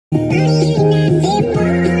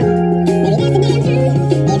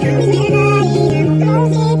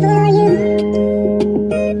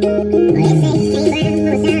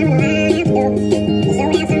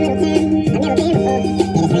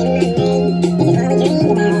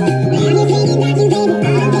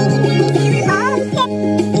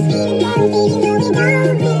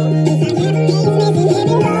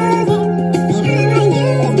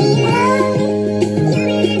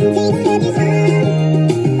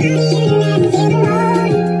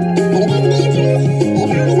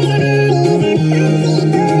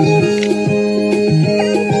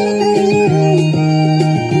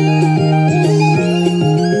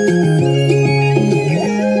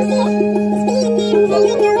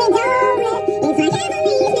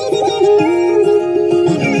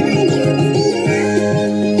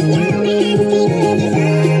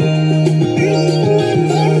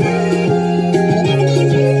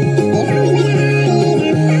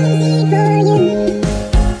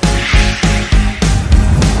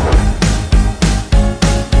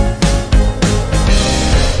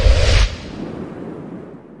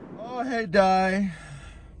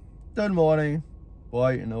good morning,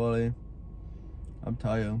 bright and early. I'm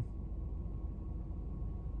tired.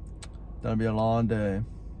 Gonna be a long day,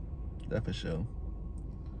 that's for sure.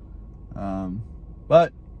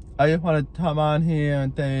 But I just want to come on here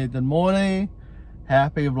and say good morning.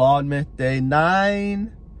 Happy Vlogmas Day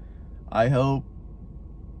 9. I hope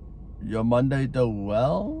your Monday go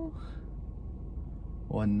well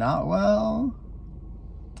or not well.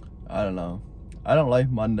 I don't know. I don't like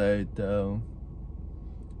Monday though.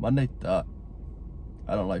 Monday sucks.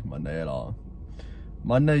 I don't like Monday at all.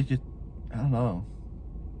 Monday's just, I don't know.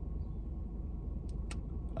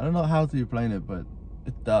 I don't know how to explain it, but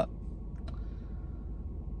it sucks.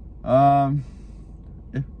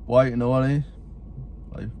 It's bright and early.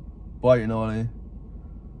 Like bright and early.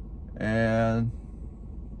 And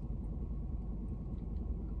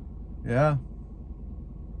yeah.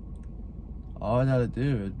 All I gotta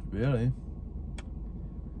do is really.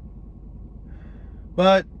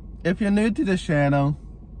 But if you're new to this channel,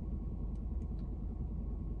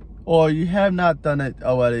 or you have not done it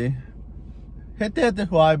already, hit that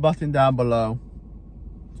subscribe button down below.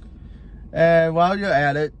 And while you're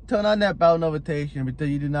at it, turn on that bell notification because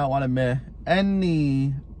you do not want to miss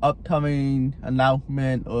any upcoming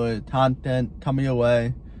announcement or content coming your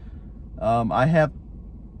way. I have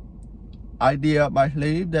idea up my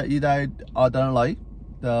sleeve that you guys are gonna like.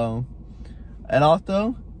 So, and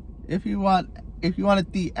also, if you want to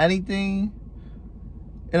see anything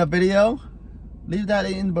in a video, leave that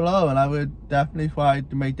in below, and I would definitely try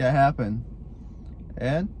to make that happen.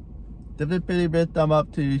 And give it a pretty big thumb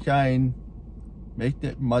up to try and make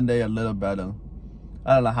it Monday a little better.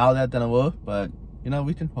 I don't know how that's gonna work, but you know,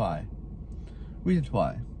 we can try. We can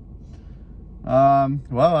try.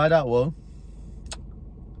 Well, I got work.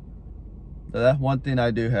 So that's one thing I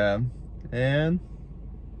do have. And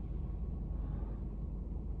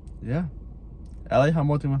yeah, I like how I'm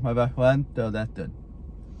working with my best friend, so that's good.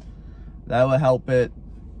 That will help it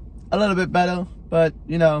a little bit better, but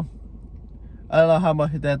you know, I don't know how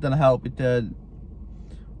much that's gonna help because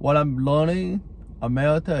what I'm learning,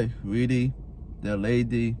 America is greedy, they're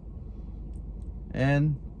lazy,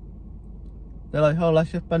 and they're like, oh,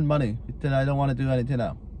 let's just spend money because I don't want to do anything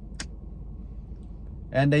else.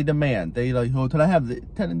 And they demand, they like, oh, can I have the,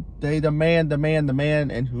 they demand,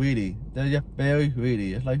 and greedy. They're just very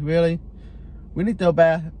greedy. It's like, really? We need to go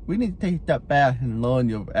back, we need to take a step back and learn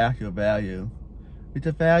your actual value.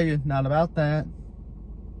 Because value is not about that.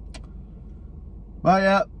 But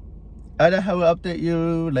yeah, I just have to update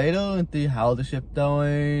you later and see how the ship's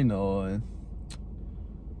going or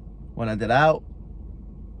when I get out.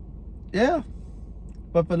 Yeah.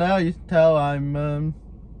 But for now, you can tell I'm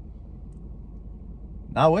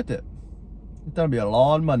not with it. It's gonna be a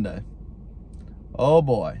long Monday. Oh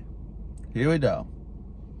boy. Here we go.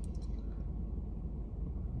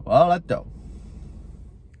 Well, let's go.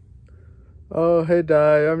 Oh, hey,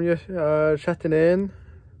 Di. I'm just checking in.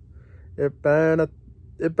 It's been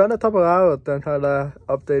a couple hours since I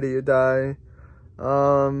updated you, Di.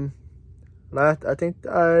 I think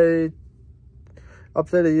I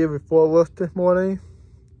updated you before work this morning.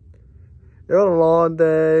 It was a long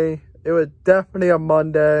day. It was definitely a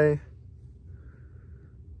Monday.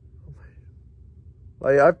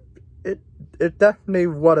 Like it definitely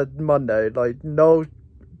was a Monday. Like no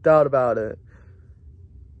doubt about it.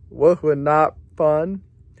 Work was not fun.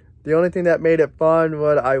 The only thing that made it fun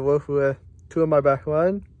was I worked with two of my best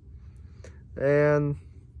friends, and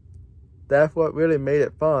that's what really made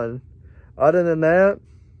it fun. Other than that,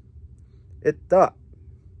 it sucked.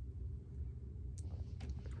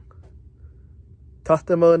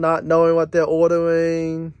 Customer not knowing what they're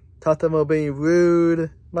ordering, customer being rude.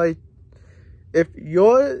 Like, if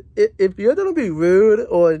you're gonna be rude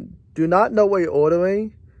or do not know what you're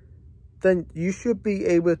ordering, then you should be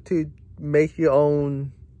able to make your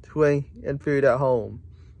own drink and food at home.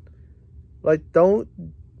 Like, don't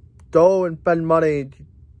go and spend money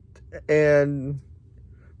and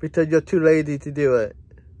because you're too lazy to do it.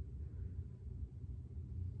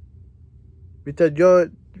 Because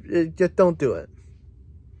just don't do it.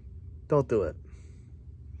 Don't do it.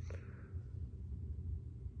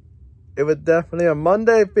 It was definitely a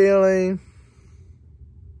Monday feeling.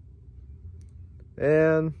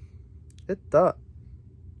 And it sucked.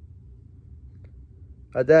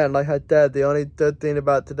 Again, like I said, the only good thing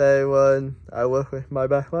about today was I worked with my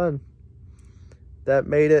best friend. That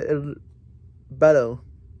made it better,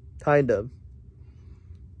 kind of.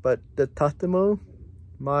 But the customer,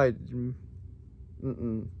 I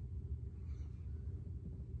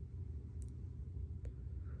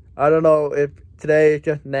don't know if today is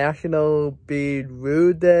just National Be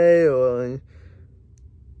Rude Day or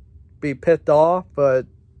be pissed off, but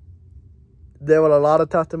there were a lot of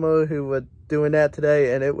customers who were doing that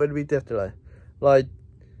today, and it would be different. Like,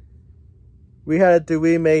 we had to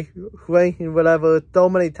remake and whatever so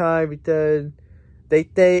many times because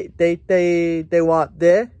they want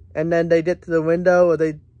this, and then they get to the window or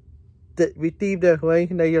they receive their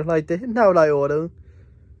link and they just like, this is not what I ordered.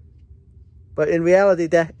 But in reality,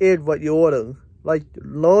 that is what you order. Like,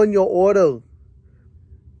 learn your order.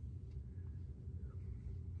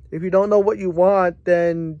 If you don't know what you want,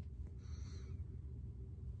 then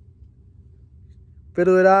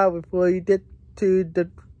figure it out before you get to the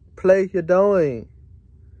place you're going.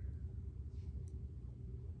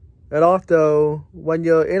 And also, when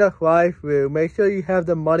you're in a drive-thru, make sure you have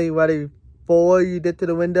the money ready before you get to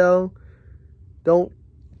the window. Don't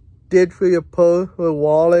dig through your purse or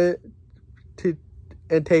wallet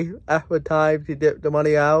and take extra time to get the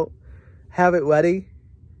money out. Have it ready.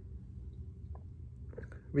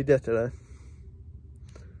 Ridiculous.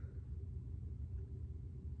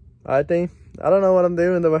 I don't know what I'm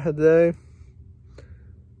doing the rest of the day.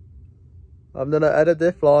 I'm gonna edit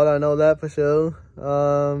this vlog, I know that for sure.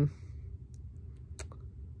 I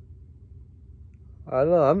don't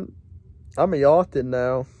know, I'm exhausted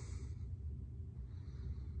now.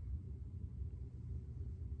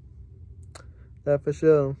 That for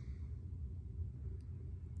sure.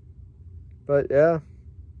 But yeah,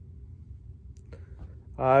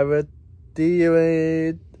 I would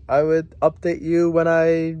update you when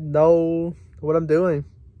I know what I'm doing,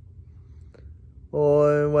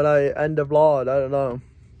 or when I end the vlog. I don't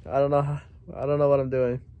know what I'm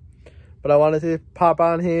doing, but I wanted to pop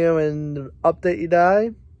on here and update you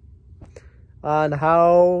guys on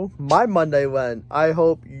how my Monday went. I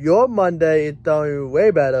hope your Monday is going way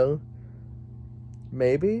better.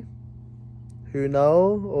 Maybe, who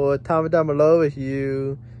knows? Or comment down below if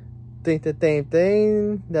you think the same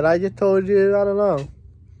thing that I just told you. I don't know,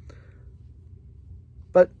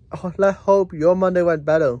 but let's hope your Monday went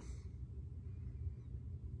better.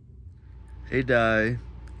 Hey guys,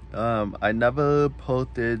 I never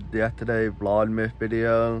posted yesterday's Vlogmas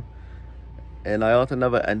video, and I also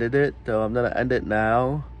never ended it, so I'm gonna end it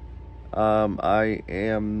now.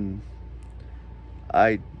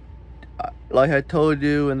 Like I told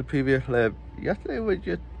you in the previous clip, yesterday was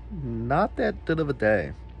just not that good of a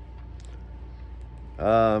day.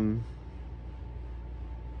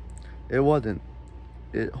 It wasn't.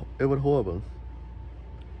 It was horrible.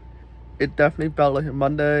 It definitely felt like a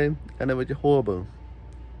Monday, and it was just horrible.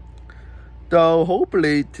 So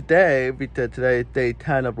hopefully today, because today is day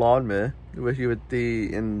 10 of Vlogmas, which you would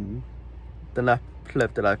see in the next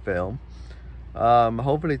clip that I filmed,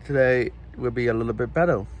 hopefully today will be a little bit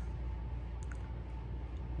better.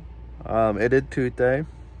 It is Tuesday.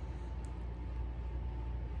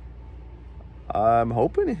 I'm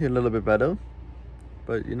hoping it's a little bit better,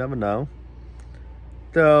 but you never know.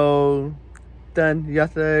 So then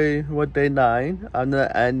yesterday was day 9. I'm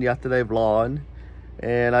gonna end yesterday's vlog,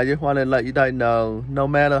 and I just want to let you guys know, no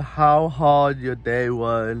matter how hard your day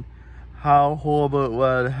was, how horrible it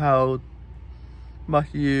was, how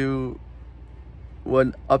much you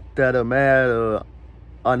were upset or mad or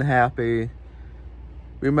unhappy,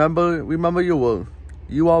 remember your worth.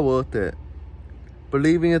 You are worth it.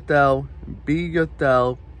 Believe in yourself, be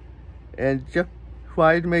yourself, and just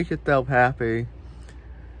try to make yourself happy.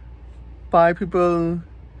 Find people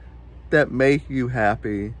that make you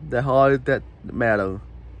happy, that matter,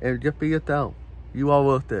 and just be yourself. You are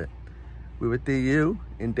worth it. We will see you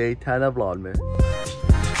in day 10 of Vlogmas.